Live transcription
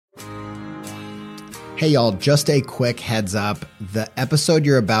Hey y'all, just a quick heads up. The episode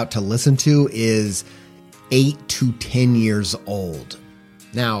you're about to listen to is 8 to 10 years old.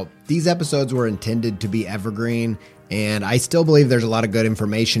 Now, these episodes were intended to be evergreen, and I still believe there's a lot of good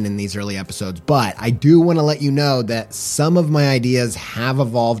information in these early episodes, but I do want to let you know that some of my ideas have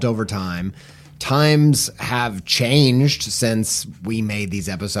evolved over time. Times have changed since we made these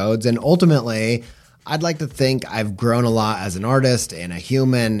episodes, and ultimately, I'd like to think I've grown a lot as an artist and a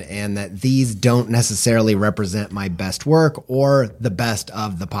human, and that these don't necessarily represent my best work or the best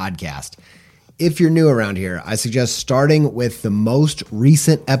of the podcast. If you're new around here, I suggest starting with the most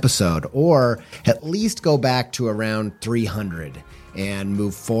recent episode, or at least go back to around 300 and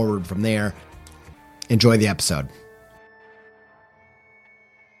move forward from there. Enjoy the episode.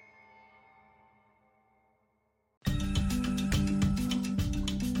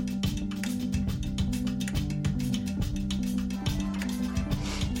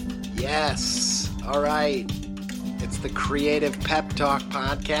 Yes. All right. It's the Creative Pep Talk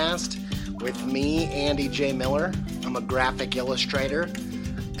podcast with me, Andy J. Miller. I'm a graphic illustrator.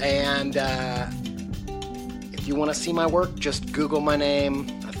 And if you want to see my work, just Google my name.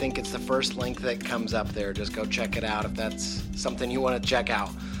 I think it's the first link that comes up there. Just go check it out if that's something you want to check out.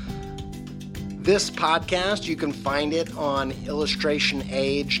 This podcast, you can find it on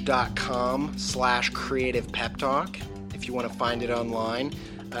illustrationage.com/creative pep talk if you want to find it online.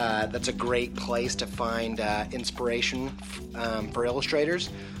 That's a great place to find inspiration for illustrators.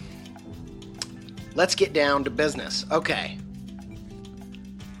 Let's get down to business. Okay.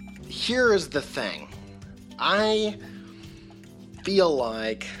 Here is the thing. I feel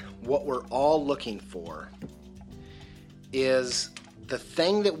like what we're all looking for is the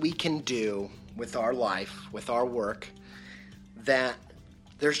thing that we can do with our life, with our work, that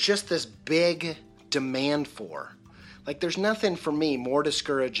there's just this big demand for. Like, there's nothing for me more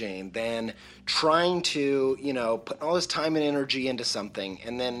discouraging than trying to, put all this time and energy into something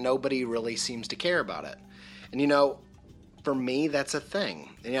and then nobody really seems to care about it. And, for me, that's a thing.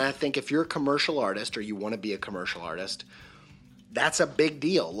 And I think if you're a commercial artist or you want to be a commercial artist, that's a big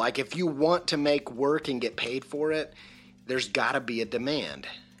deal. Like, if you want to make work and get paid for it, there's got to be a demand.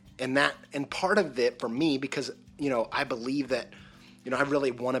 And part of it for me, because, I believe that I really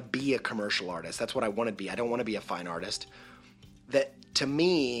want to be a commercial artist. That's what I want to be. I don't want to be a fine artist. That, to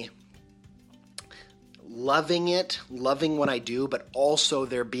me, loving what I do, but also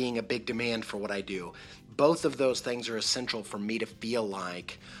there being a big demand for what I do, both of those things are essential for me to feel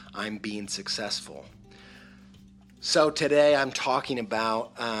like I'm being successful. So today I'm talking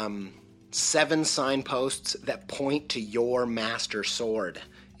about 7 signposts that point to your master sword.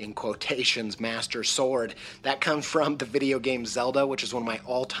 In quotations, master sword. That comes from the video game Zelda, which is one of my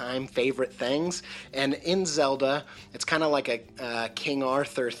all-time favorite things. And in Zelda, it's kind of like a King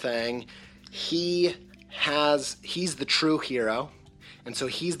Arthur thing. He's the true hero, and so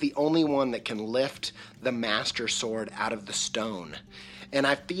he's the only one that can lift the master sword out of the stone. And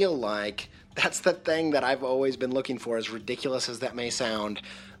I feel like that's the thing that I've always been looking for, as ridiculous as that may sound.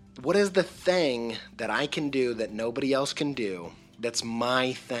 What is the thing that I can do that nobody else can do? That's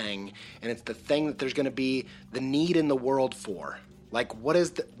my thing, and it's the thing that there's going to be the need in the world for. Like, what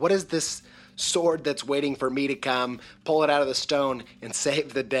is this sword that's waiting for me to come, pull it out of the stone, and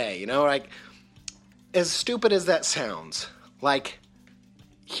save the day? Like, as stupid as that sounds, like,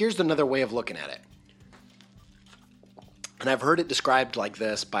 here's another way of looking at it. And I've heard it described like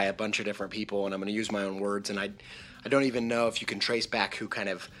this by a bunch of different people, and I'm going to use my own words, and I don't even know if you can trace back who kind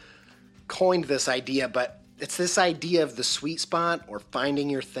of coined this idea, but it's this idea of the sweet spot or finding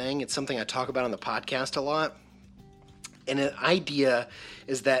your thing. It's something I talk about on the podcast a lot. And an idea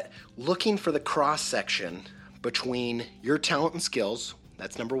is that looking for the cross-section between your talent and skills,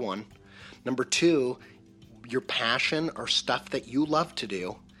 that's number 1. Number 2, your passion or stuff that you love to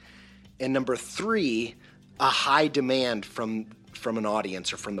do. And number 3, a high demand from an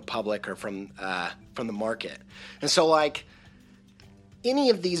audience or from the public or from the market. And so, like,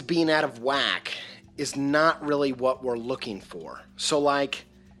 any of these being out of whack is not really what we're looking for. So, like,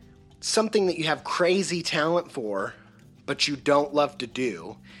 something that you have crazy talent for, but you don't love to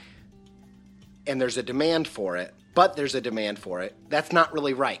do, and there's a demand for it, that's not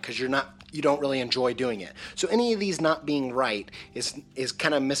really right, because you don't really enjoy doing it. So any of these not being right is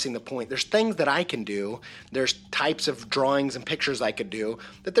kind of missing the point. There's things that I can do, there's types of drawings and pictures I could do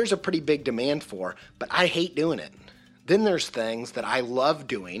that there's a pretty big demand for, but I hate doing it. Then there's things that I love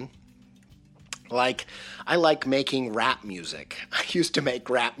doing. Like, I like making rap music. I used to make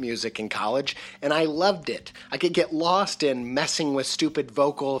rap music in college, and I loved it. I could get lost in messing with stupid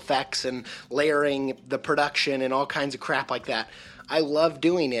vocal effects and layering the production and all kinds of crap like that. I love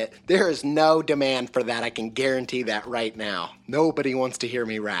doing it. There is no demand for that. I can guarantee that right now. Nobody wants to hear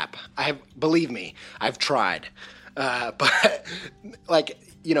me rap. Believe me, I've tried. But like,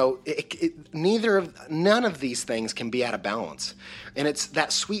 you know, none of these things can be out of balance. And it's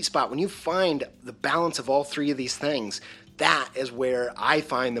that sweet spot. When you find the balance of all three of these things, that is where I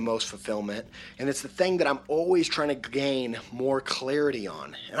find the most fulfillment. And it's the thing that I'm always trying to gain more clarity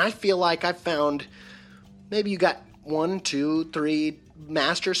on. And I feel like I've found, maybe you got 1, 2, 3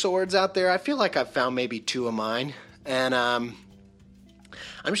 master swords out there. I feel like I've found maybe 2 of mine. And I'm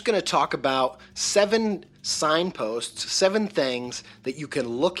just going to talk about 7 signposts, 7 things that you can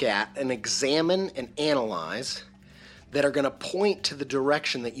look at and examine and analyze that are going to point to the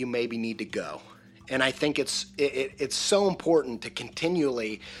direction that you maybe need to go. And I think it's so important to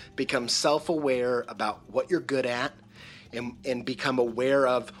continually become self-aware about what you're good at and become aware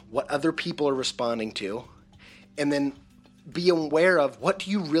of what other people are responding to, and then be aware of what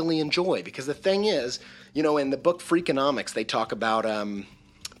do you really enjoy. Because the thing is, you know, in the book Freakonomics, they talk about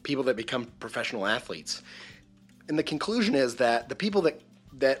people that become professional athletes. And the conclusion is that the people that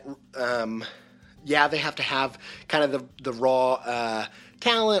they have to have kind of the raw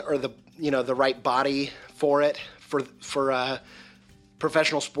talent or the right body for it, for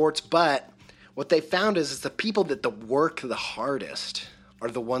professional sports. But what they found is the people that work the hardest are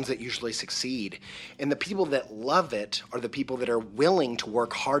the ones that usually succeed. And the people that love it are the people that are willing to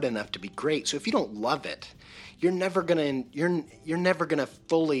work hard enough to be great. So if you don't love it, you're never gonna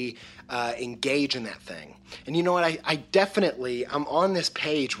fully engage in that thing. And you know what? I'm on this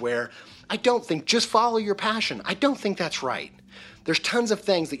page where I don't think just follow your passion. I don't think that's right. There's tons of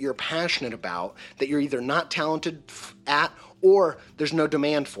things that you're passionate about that you're either not talented at or there's no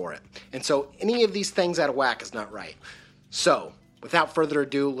demand for it. And so any of these things out of whack is not right. So without further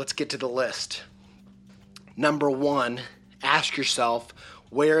ado, let's get to the list. Number 1, ask yourself,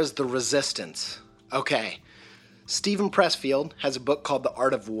 where's the resistance? Okay. Stephen Pressfield has a book called The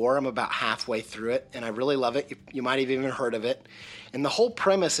Art of War. I'm about halfway through it, and I really love it. You might have even heard of it. And the whole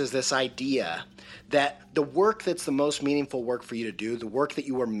premise is this idea that the work that's the most meaningful work for you to do, the work that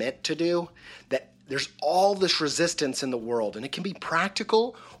you were meant to do, that there's all this resistance in the world. And it can be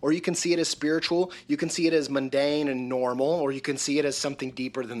practical, or you can see it as spiritual. You can see it as mundane and normal, or you can see it as something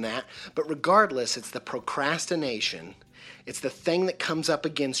deeper than that. But regardless, it's the procrastination. It's the thing that comes up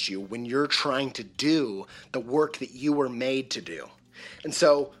against you when you're trying to do the work that you were made to do. And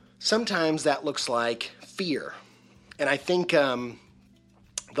so sometimes that looks like fear. And I think the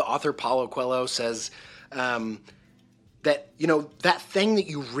author Paulo Coelho says that, you know, that thing that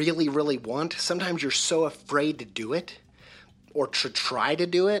you really, really want, sometimes you're so afraid to do it or to try to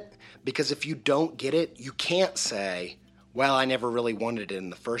do it, because if you don't get it, you can't say, well, I never really wanted it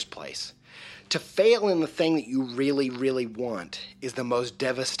in the first place. To fail in the thing that you really, really want is the most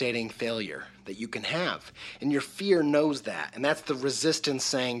devastating failure that you can have. And your fear knows that. And that's the resistance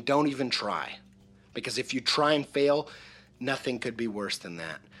saying, don't even try. Because if you try and fail, nothing could be worse than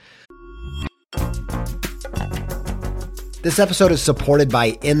that. This episode is supported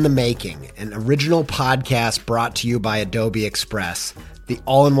by In the Making, an original podcast brought to you by Adobe Express, the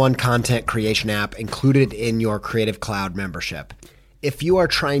all-in-one content creation app included in your Creative Cloud membership. If you are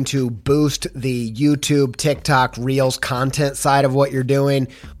trying to boost the YouTube, TikTok, Reels content side of what you're doing,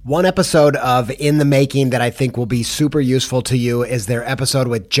 one episode of In the Making that I think will be super useful to you is their episode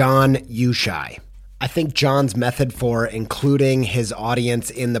with John Ushai. I think John's method for including his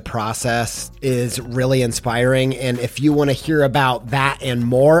audience in the process is really inspiring. And if you want to hear about that and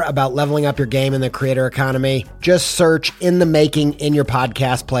more about leveling up your game in the creator economy, just search In the Making in your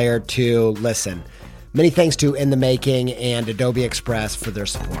podcast player to listen. Many thanks to In the Making and Adobe Express for their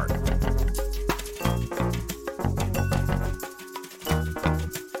support.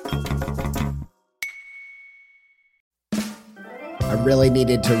 I really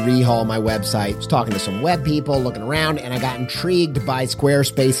needed to rehaul my website. I was talking to some web people, looking around, and I got intrigued by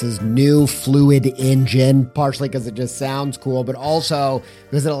Squarespace's new Fluid engine, partially because it just sounds cool, but also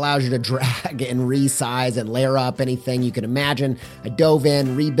because it allows you to drag and resize and layer up anything you can imagine. I dove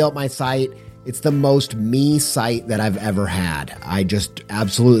in, rebuilt my site. It's the most me site that I've ever had. I just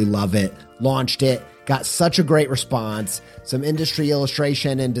absolutely love it. Launched it. Got such a great response. Some industry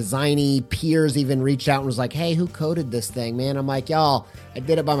illustration and designy peers even reached out and was like, hey, who coded this thing, man? I'm like, y'all, I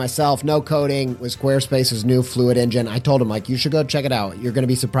did it by myself. No coding with Squarespace's new Fluid engine. I told him, like, you should go check it out. You're going to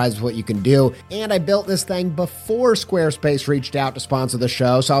be surprised with what you can do. And I built this thing before Squarespace reached out to sponsor the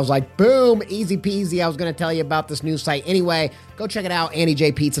show. So I was like, boom, easy peasy. I was going to tell you about this new site anyway. Go check it out,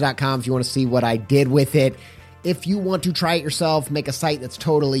 AndyJPizza.com, if you want to see what I did with it. If you want to try it yourself, make a site that's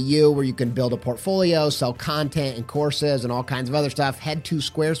totally you, where you can build a portfolio, sell content and courses and all kinds of other stuff, head to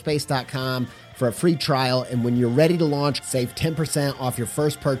squarespace.com for a free trial. And when you're ready to launch, save 10% off your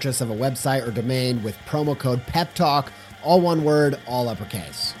first purchase of a website or domain with promo code PEPTALK, all one word, all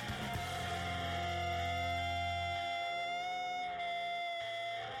uppercase.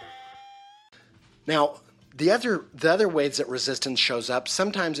 Now, the other ways that resistance shows up,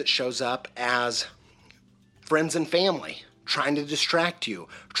 sometimes it shows up as friends and family trying to distract you,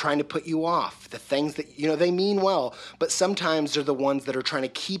 trying to put you off. The things that, they mean well, but sometimes they're the ones that are trying to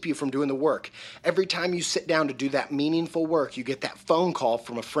keep you from doing the work. Every time you sit down to do that meaningful work, you get that phone call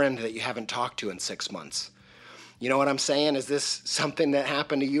from a friend that you haven't talked to in 6 months. You know what I'm saying? Is this something that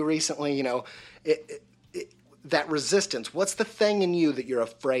happened to you recently? That resistance, what's the thing in you that you're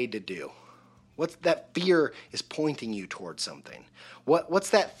afraid to do? What's that fear is pointing you towards something? What's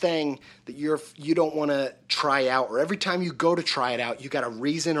that thing that you don't want to try out, or every time you go to try it out, you got a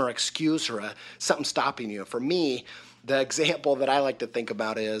reason or excuse or something stopping you? For me, the example that I like to think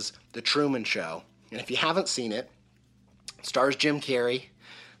about is The Truman Show. And if you haven't seen it, it stars Jim Carrey.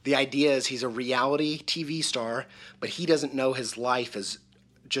 The idea is he's a reality TV star, but he doesn't know his life is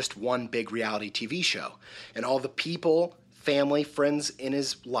just one big reality TV show. And all the people, family, friends in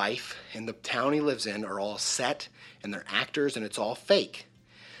his life, in the town he lives in, are all set, and they're actors, and it's all fake.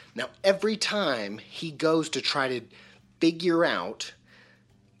 Now, every time he goes to try to figure out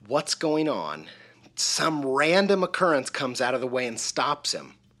what's going on, some random occurrence comes out of the way and stops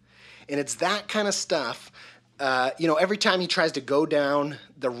him. And it's that kind of stuff. Every time he tries to go down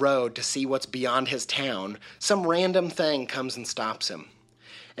the road to see what's beyond his town, some random thing comes and stops him.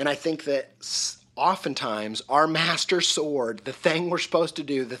 And I think that oftentimes our master sword, the thing we're supposed to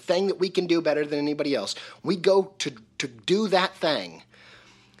do, the thing that we can do better than anybody else, we go to do that thing,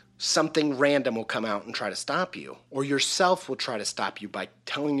 something random will come out and try to stop you. Or yourself will try to stop you by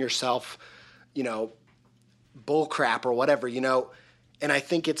telling yourself, bull crap or whatever, And I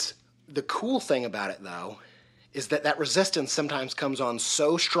think it's the cool thing about it, though, is that resistance sometimes comes on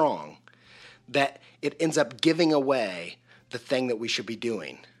so strong that it ends up giving away the thing that we should be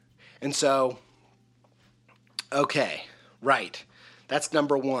doing. And so, okay, right. That's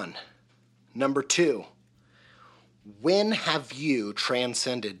number one. Number two, when have you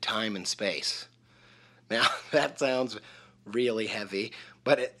transcended time and space? Now, that sounds really heavy,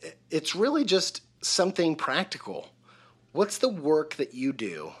 but it's really just something practical. What's the work that you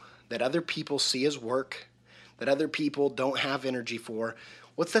do that other people see as work, that other people don't have energy for?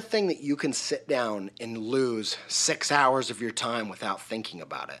 What's the thing that you can sit down and lose 6 hours of your time without thinking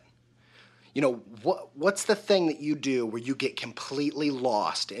about it? What's the thing that you do where you get completely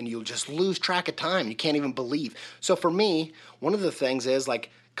lost and you'll just lose track of time? You can't even believe. So for me, one of the things is like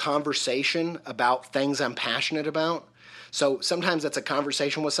conversation about things I'm passionate about. So sometimes that's a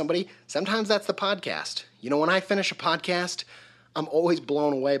conversation with somebody. Sometimes that's the podcast. When I finish a podcast, I'm always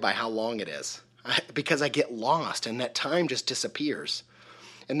blown away by how long it is because I get lost and that time just disappears.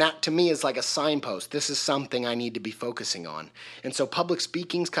 And that, to me, is like a signpost. This is something I need to be focusing on. And so public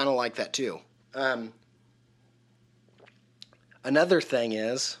speaking's kind of like that, too. Another thing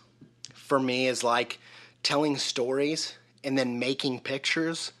is, for me, is like telling stories and then making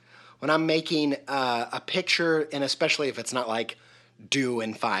pictures. When I'm making a picture, and especially if it's not like due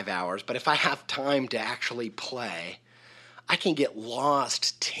in 5 hours, but if I have time to actually play, I can get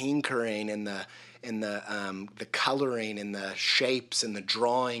lost tinkering in the coloring and the shapes and the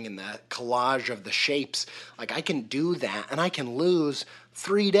drawing and the collage of the shapes. Like I can do that and I can lose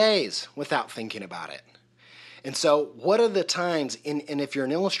 3 days without thinking about it. And so what are the times, and if you're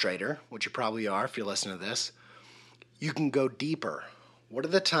an illustrator, which you probably are if you're listening to this, you can go deeper. What are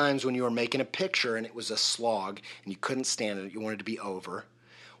the times when you were making a picture and it was a slog and you couldn't stand it, you wanted to be over?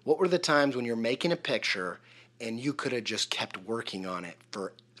 What were the times when you're making a picture and you could have just kept working on it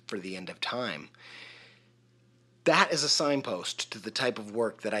for the end of time? That is a signpost to the type of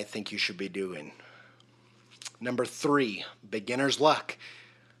work that I think you should be doing. Number 3, beginner's luck.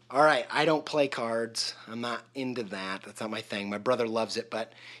 All right, I don't play cards. I'm not into that. That's not my thing. My brother loves it,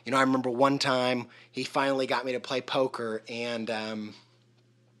 but I remember one time he finally got me to play poker, and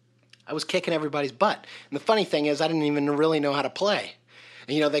I was kicking everybody's butt. And the funny thing is I didn't even really know how to play.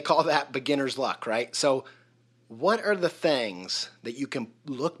 And they call that beginner's luck, right? So what are the things that you can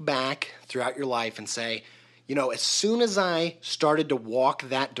look back throughout your life and say, as soon as I started to walk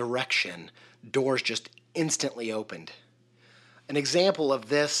that direction, doors just instantly opened. An example of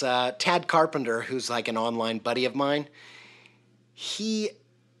this, Tad Carpenter, who's like an online buddy of mine, he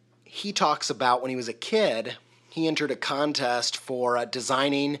talks about when he was a kid, he entered a contest for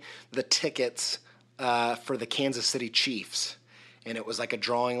designing the tickets for the Kansas City Chiefs. And it was like a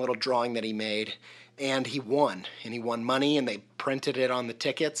little drawing that he made. And he won. And he won money, and they printed it on the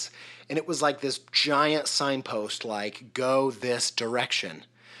tickets. And it was like this giant signpost, like, go this direction.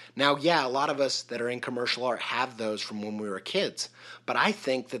 Now, yeah, a lot of us that are in commercial art have those from when we were kids. But I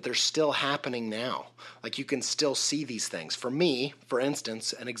think that they're still happening now. Like, you can still see these things. For me, for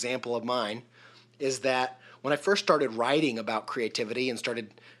instance, an example of mine is that when I first started writing about creativity and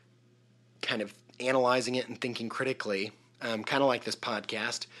started kind of analyzing it and thinking critically, kind of like this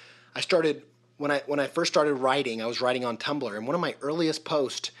podcast, when I first started writing, I was writing on Tumblr, and one of my earliest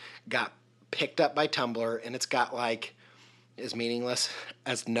posts got picked up by Tumblr, and it's got like, as meaningless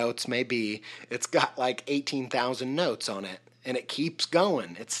as notes may be, it's got like 18,000 notes on it, and it keeps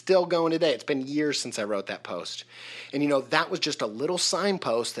going. It's still going today. It's been years since I wrote that post. And that was just a little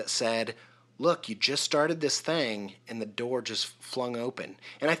signpost that said, look, you just started this thing, and the door just flung open.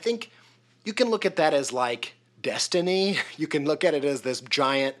 And I think you can look at that as like destiny. You can look at it as this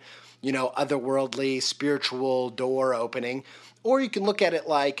giant, otherworldly, spiritual door opening. Or you can look at it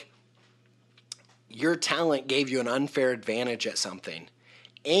like your talent gave you an unfair advantage at something,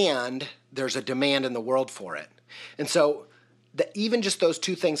 and there's a demand in the world for it. And so even just those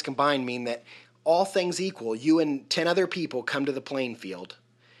two things combined mean that all things equal, you and 10 other people come to the playing field.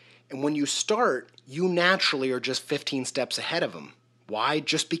 And when you start, you naturally are just 15 steps ahead of them. Why?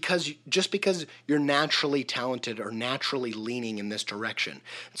 Just because you're naturally talented or naturally leaning in this direction.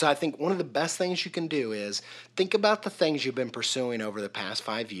 So I think one of the best things you can do is think about the things you've been pursuing over the past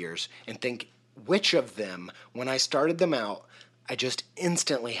 5 years and think, which of them, when I started them out, I just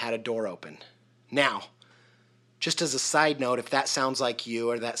instantly had a door open. Now, just as a side note, if that sounds like you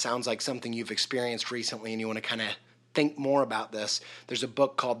or that sounds like something you've experienced recently and you want to kind of think more about this, there's a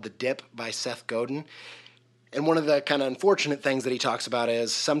book called The Dip by Seth Godin. And one of the kind of unfortunate things that he talks about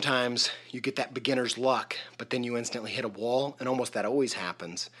is sometimes you get that beginner's luck, but then you instantly hit a wall, and almost that always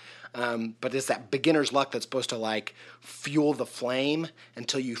happens. But it's that beginner's luck that's supposed to like fuel the flame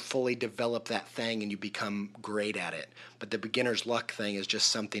until you fully develop that thing and you become great at it. But the beginner's luck thing is just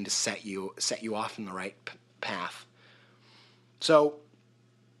something to set you off in the right path. So,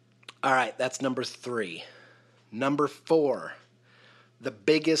 all right, that's number 3. Number 4, the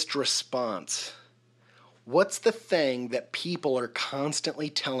biggest response. What's the thing that people are constantly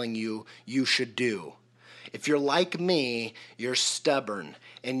telling you should do? If you're like me, you're stubborn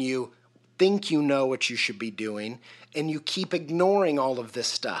and you think you know what you should be doing and you keep ignoring all of this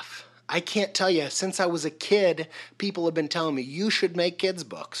stuff. I can't tell you, since I was a kid, people have been telling me, you should make kids'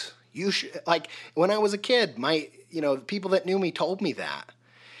 books. You should, like, when I was a kid, people that knew me told me that.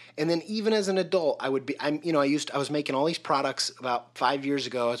 And then even as an adult, I was making all these products about 5 years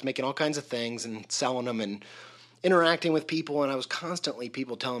ago. I was making all kinds of things and selling them and interacting with people. And I was constantly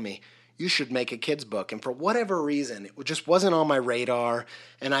people telling me, you should make a kid's book. And for whatever reason, it just wasn't on my radar.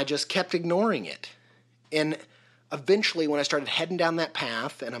 And I just kept ignoring it. And eventually when I started heading down that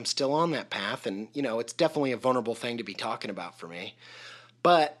path, and I'm still on that path, and it's definitely a vulnerable thing to be talking about for me.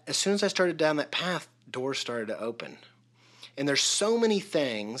 But as soon as I started down that path, doors started to open. And there's so many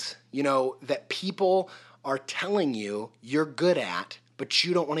things, that people are telling you you're good at, but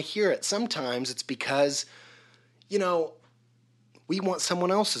you don't want to hear it. Sometimes it's because, we want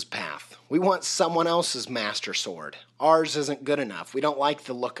someone else's path. We want someone else's master sword. Ours isn't good enough. We don't like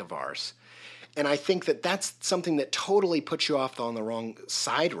the look of ours. And I think that that's something that totally puts you off on the wrong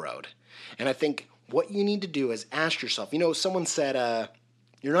side road. And I think what you need to do is ask yourself, someone said,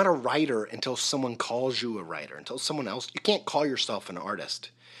 you're not a writer until someone calls you a writer, you can't call yourself an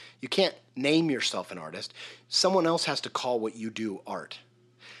artist. You can't name yourself an artist. Someone else has to call what you do art.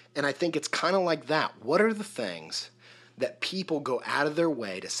 And I think it's kind of like that. What are the things that people go out of their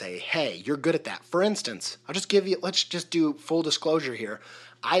way to say, hey, you're good at that? For instance, let's just do full disclosure here.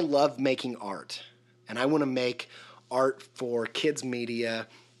 I love making art, and I want to make art for kids media.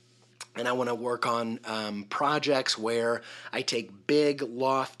 And I want to work on projects where I take big,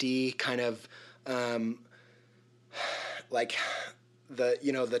 lofty, kind of like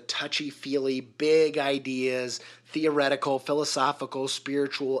the touchy-feely, big ideas, theoretical, philosophical,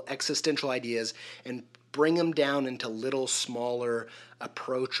 spiritual, existential ideas, and bring them down into little, smaller,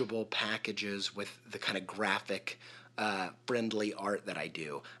 approachable packages with the kind of graphic, friendly art that I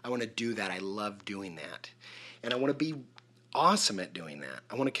do. I want to do that. I love doing that. And I want to be awesome at doing that.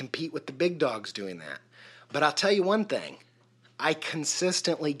 I want to compete with the big dogs doing that. But I'll tell you one thing. I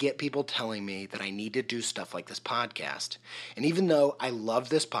consistently get people telling me that I need to do stuff like this podcast. And even though I love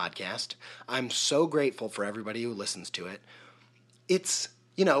this podcast, I'm so grateful for everybody who listens to it. It's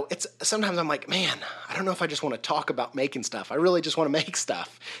sometimes I'm like, man, I don't know if I just want to talk about making stuff. I really just want to make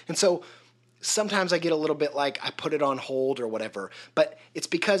stuff. And so sometimes I get a little bit like I put it on hold or whatever, but it's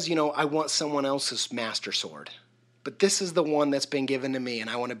because, I want someone else's master sword. But this is the one that's been given to me, and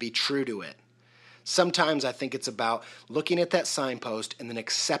I want to be true to it. Sometimes I think it's about looking at that signpost and then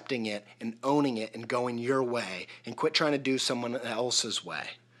accepting it and owning it and going your way and quit trying to do someone else's way.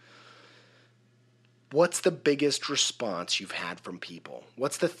 What's the biggest response you've had from people?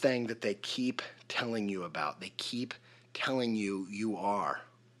 What's the thing that they keep telling you about? They keep telling you you are.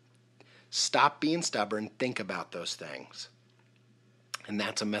 Stop being stubborn. Think about those things. And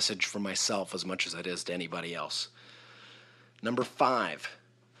that's a message for myself as much as it is to anybody else. Number 5,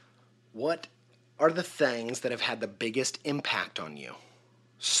 what are the things that have had the biggest impact on you?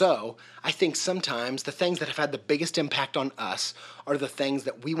 So I think sometimes the things that have had the biggest impact on us are the things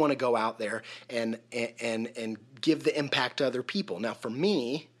that we want to go out there and give the impact to other people. Now for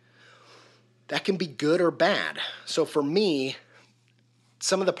me, that can be good or bad. So for me,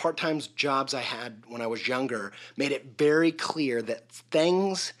 some of the part-time jobs I had when I was younger made it very clear that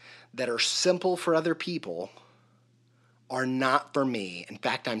things that are simple for other people are not for me. In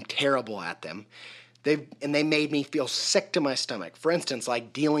fact, I'm terrible at them. They made me feel sick to my stomach. For instance,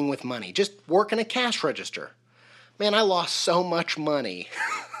 like dealing with money, just working a cash register. Man, I lost so much money.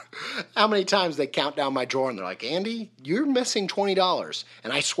 How many times they count down my drawer and they're like, Andy, you're missing $20.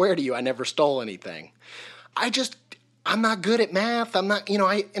 And I swear to you, I never stole anything. I'm not good at math. I'm not,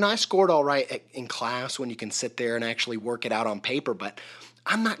 I scored all right in class when you can sit there and actually work it out on paper, but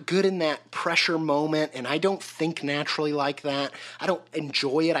I'm not good in that pressure moment, and I don't think naturally like that. I don't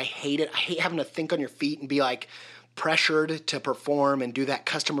enjoy it. I hate it. I hate having to think on your feet and be like pressured to perform and do that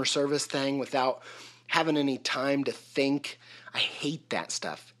customer service thing without having any time to think. I hate that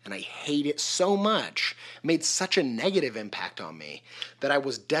stuff, and I hate it so much. It made such a negative impact on me that I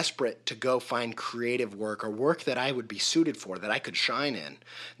was desperate to go find creative work or work that I would be suited for, that I could shine in.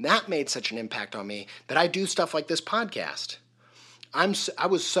 And that made such an impact on me that I do stuff like this podcast. I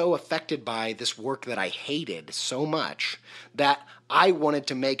was so affected by this work that I hated so much that I wanted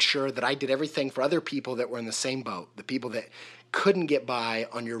to make sure that I did everything for other people that were in the same boat, the people that couldn't get by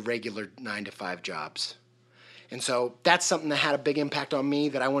on your regular 9-to-5 jobs. And so that's something that had a big impact on me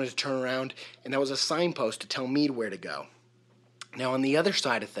that I wanted to turn around, and that was a signpost to tell me where to go. Now, on the other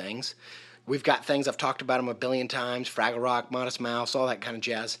side of things, we've got things, I've talked about them a billion times, Fraggle Rock, Modest Mouse, all that kind of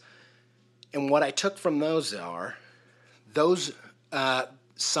jazz. And what I took from those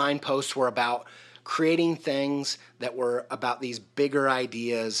signposts were about creating things that were about these bigger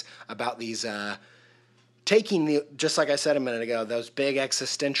ideas, about these just like I said a minute ago, those big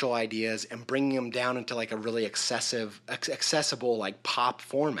existential ideas and bringing them down into like a really accessible like pop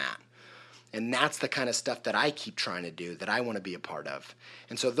format. And that's the kind of stuff that I keep trying to do, that I want to be a part of.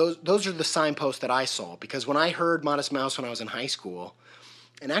 And so those are the signposts that I saw, because when I heard Modest Mouse when I was in high school,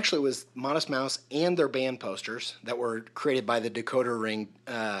 and actually it was Modest Mouse and their band posters that were created by the Decoder Ring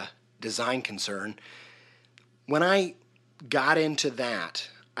design concern. When I got into that,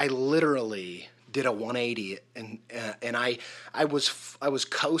 I literally did a 180, and I was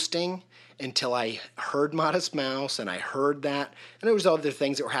coasting until I heard Modest Mouse, and I heard that, and there was other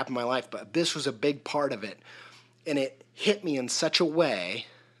things that were happening in my life, but this was a big part of it, and it hit me in such a way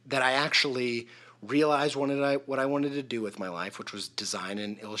that I actually realized what I wanted to do with my life, which was design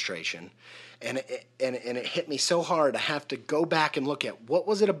and illustration. And it hit me so hard, I have to go back and look at what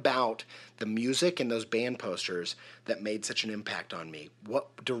was it about the music and those band posters that made such an impact on me?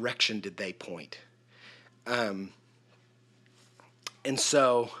 What direction did they point? And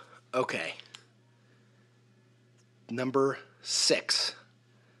so, okay. Number 6.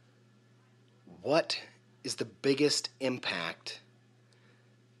 What is the biggest impact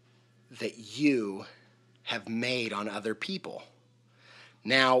that you have made on other people?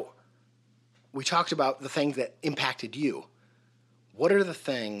 Now, we talked about the things that impacted you. What are the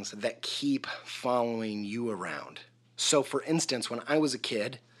things that keep following you around? So, for instance, when I was a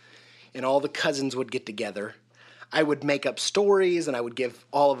kid and all the cousins would get together, I would make up stories and I would give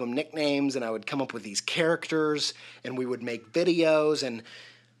all of them nicknames and I would come up with these characters and we would make videos and,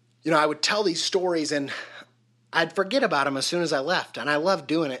 I would tell these stories and I'd forget about them as soon as I left. And I loved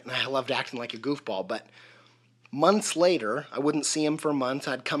doing it and I loved acting like a goofball. But months later, I wouldn't see them for months.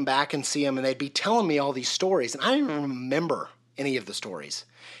 I'd come back and see them and they'd be telling me all these stories. And I didn't even remember any of the stories.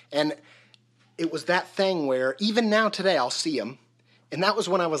 And it was that thing where even now today I'll see them. And that was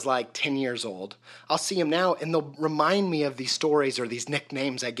when I was like 10 years old. I'll see them now and they'll remind me of these stories or these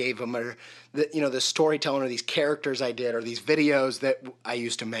nicknames I gave them or the storytelling or these characters I did or these videos that I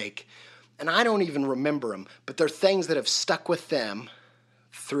used to make. And I don't even remember them, but they're things that have stuck with them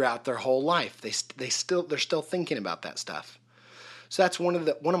throughout their whole life. They're still thinking about that stuff. So that's one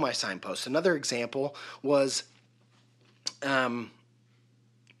of my signposts. Another example was there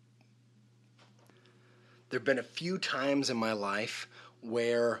have been a few times in my life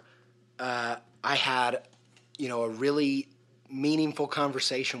where I had, a really meaningful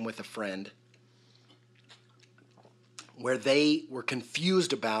conversation with a friend where they were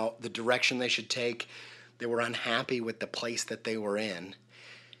confused about the direction they should take. They were unhappy with the place that they were in.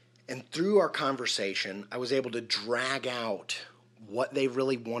 And through our conversation, I was able to drag out what they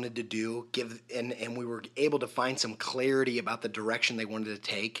really wanted to do, and we were able to find some clarity about the direction they wanted to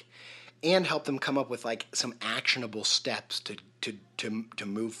take, and help them come up with like some actionable steps to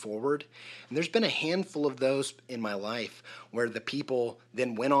move forward. And there's been a handful of those in my life where the people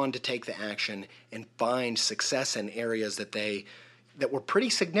then went on to take the action and find success in areas that were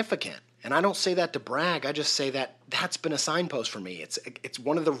pretty significant. And I don't say that to brag. I just say that that's been a signpost for me. It's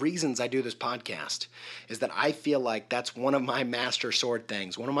one of the reasons I do this podcast, is that I feel like that's one of my master sword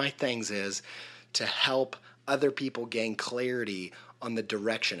things. One of my things is to help other people gain clarity on the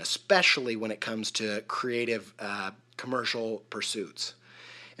direction, especially when it comes to creative commercial pursuits.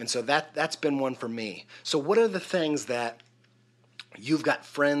 And so that's been one for me. So what are the things that you've got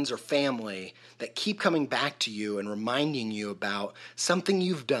friends or family that keep coming back to you and reminding you about something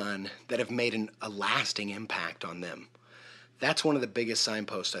you've done that have made a lasting impact on them? That's one of the biggest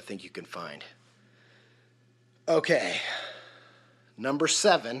signposts I think you can find. Okay, number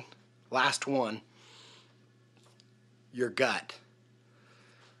 7, last one, your gut.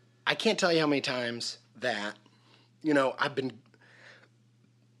 I can't tell you how many times that, I've been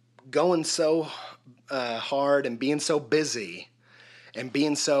going so hard and being so busy and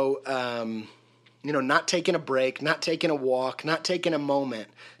being so, not taking a break, not taking a walk, not taking a moment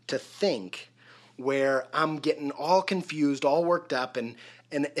to think, where I'm getting all confused, all worked up. And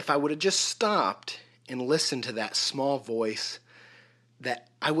if I would have just stopped and listened to that small voice, that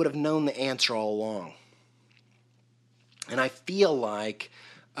I would have known the answer all along. And I feel like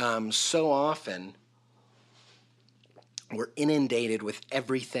so often we're inundated with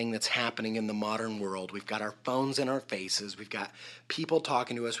everything that's happening in the modern world. We've got our phones in our faces. We've got people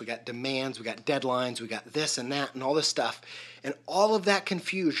talking to us. We got demands. We got deadlines. We got this and that and all this stuff. And all of that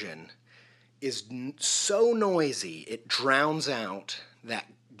confusion is so noisy, it drowns out that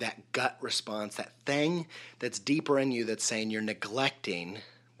gut response, that thing that's deeper in you that's saying you're neglecting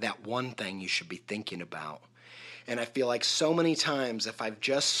that one thing you should be thinking about. And I feel like so many times if I've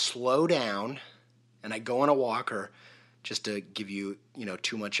just slow down and I go on a walk, or just to give you,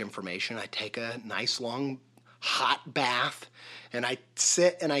 too much information, I take a nice long hot bath and I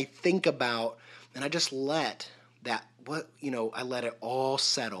sit and I think about, and I just let that, I let it all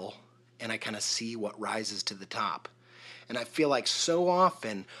settle, and I kind of see what rises to the top. And I feel like so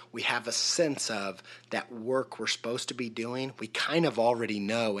often we have a sense of that work we're supposed to be doing, we kind of already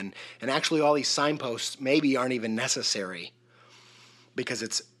know. And actually all these signposts maybe aren't even necessary, because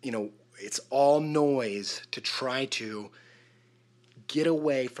it's all noise to try to get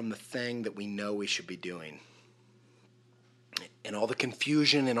away from the thing that we know we should be doing. And all the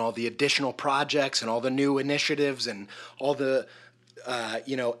confusion and all the additional projects and all the new initiatives and all the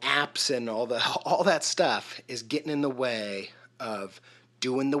apps and all that stuff is getting in the way of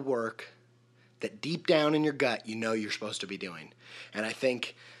doing the work that deep down in your gut you're supposed to be doing. And I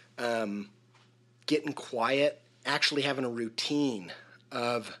think getting quiet, actually having a routine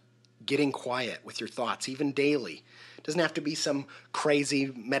of getting quiet with your thoughts, even daily. It doesn't have to be some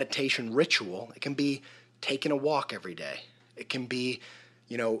crazy meditation ritual. It can be taking a walk every day. It can be,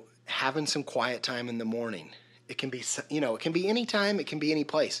 having some quiet time in the morning. It can be, it can be any time, it can be any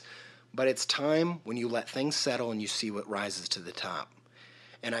place. But it's time when you let things settle and you see what rises to the top.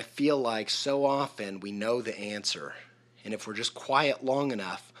 And I feel like so often we know the answer. And if we're just quiet long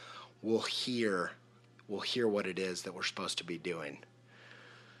enough, we'll hear what it is that we're supposed to be doing.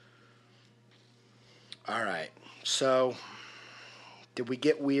 All right. So, did we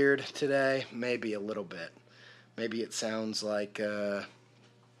get weird today? Maybe a little bit. Maybe it sounds like a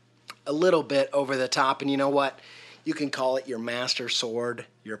little bit over the top. And you know what? You can call it your master sword,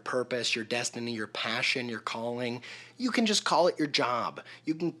 your purpose, your destiny, your passion, your calling. You can just call it your job.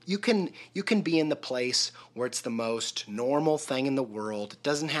 You can be in the place where it's the most normal thing in the world. It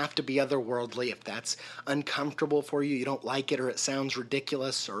doesn't have to be otherworldly. If that's uncomfortable for you, you don't like it, or it sounds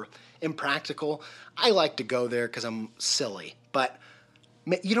ridiculous or impractical, I like to go there because I'm silly. But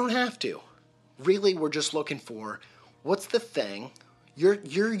you don't have to. Really, we're just looking for what's the thing. You're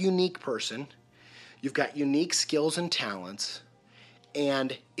a unique person. You've got unique skills and talents,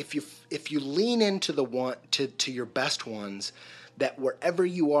 and if you lean into to your best ones, that wherever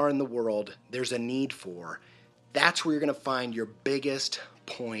you are in the world, there's a need for, That's where you're going to find your biggest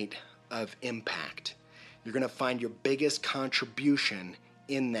point of impact. You're going to find your biggest contribution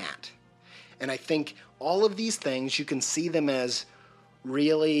in that. And I think all of these things, you can see them as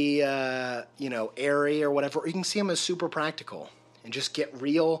really, airy or whatever, or you can see them as super practical and just get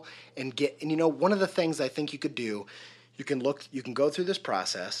real and one of the things I think you could do, you can go through this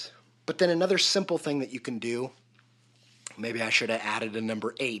process, but then another simple thing that you can do, maybe I should have added a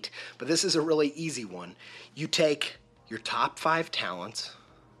number 8, but this is a really easy one. You take your top 5 talents,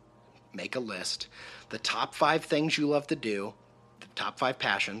 make a list, the top 5 things you love to do, the top 5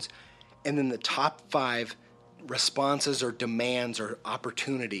 passions, and then the top 5 responses or demands or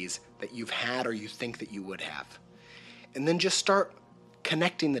opportunities that you've had or you think that you would have. And then just start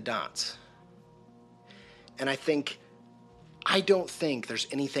connecting the dots. And I don't think there's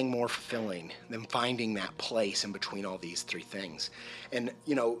anything more fulfilling than finding that place in between all these 3 things. And,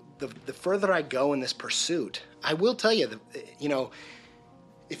 the further I go in this pursuit, I will tell you,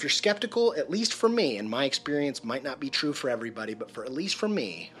 if you're skeptical, at least for me, and my experience might not be true for everybody, but at least for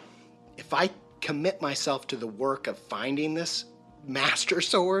me, if I commit myself to the work of finding this master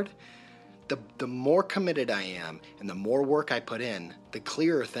sword, the more committed I am and the more work I put in, the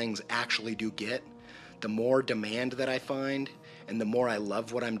clearer things actually do get, the more demand that I find, and the more I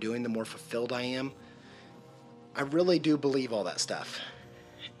love what I'm doing, the more fulfilled I am. I really do believe all that stuff.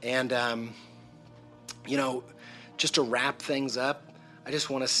 And, just to wrap things up, I just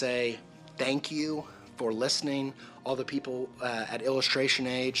want to say thank you for listening. All the people at Illustration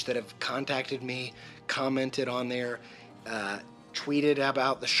Age that have contacted me, commented on there, tweeted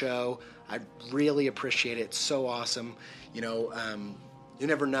about the show. I really appreciate it. It's so awesome. You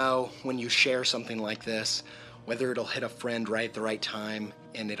never know when you share something like this, whether it'll hit a friend right at the right time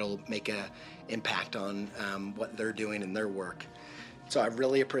and it'll make an impact on what they're doing in their work. So I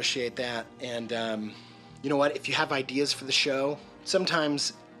really appreciate that. And you know what? If you have ideas for the show,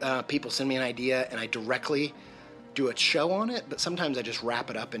 sometimes people send me an idea and I directly do a show on it, but sometimes I just wrap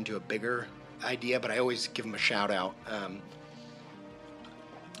it up into a bigger idea, but I always give them a shout out.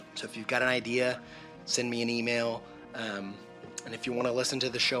 So if you've got an idea, send me an email. And if you want to listen to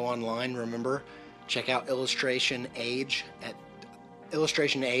the show online, remember, check out Illustration Age at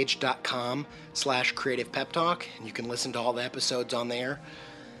illustrationage.com/creative pep talk, and you can listen to all the episodes on there.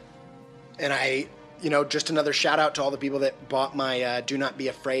 And just another shout out to all the people that bought my Do Not Be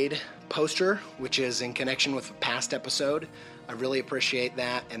Afraid poster, which is in connection with a past episode. I really appreciate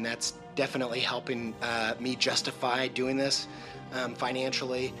that, and that's definitely helping me justify doing this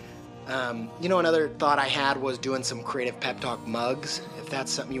financially. Another thought I had was doing some Creative Pep Talk mugs. If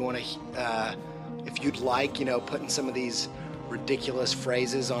that's something you want to, if you'd like, putting some of these ridiculous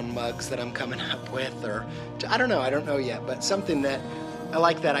phrases on mugs that I'm coming up with, or I don't know yet, but something that I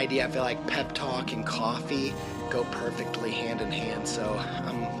like that idea. I feel like pep talk and coffee go perfectly hand in hand, so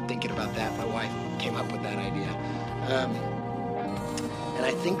I'm thinking about that. My wife came up with that idea. And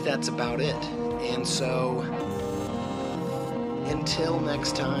I think that's about it. And so until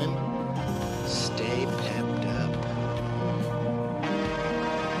next time, stay pep.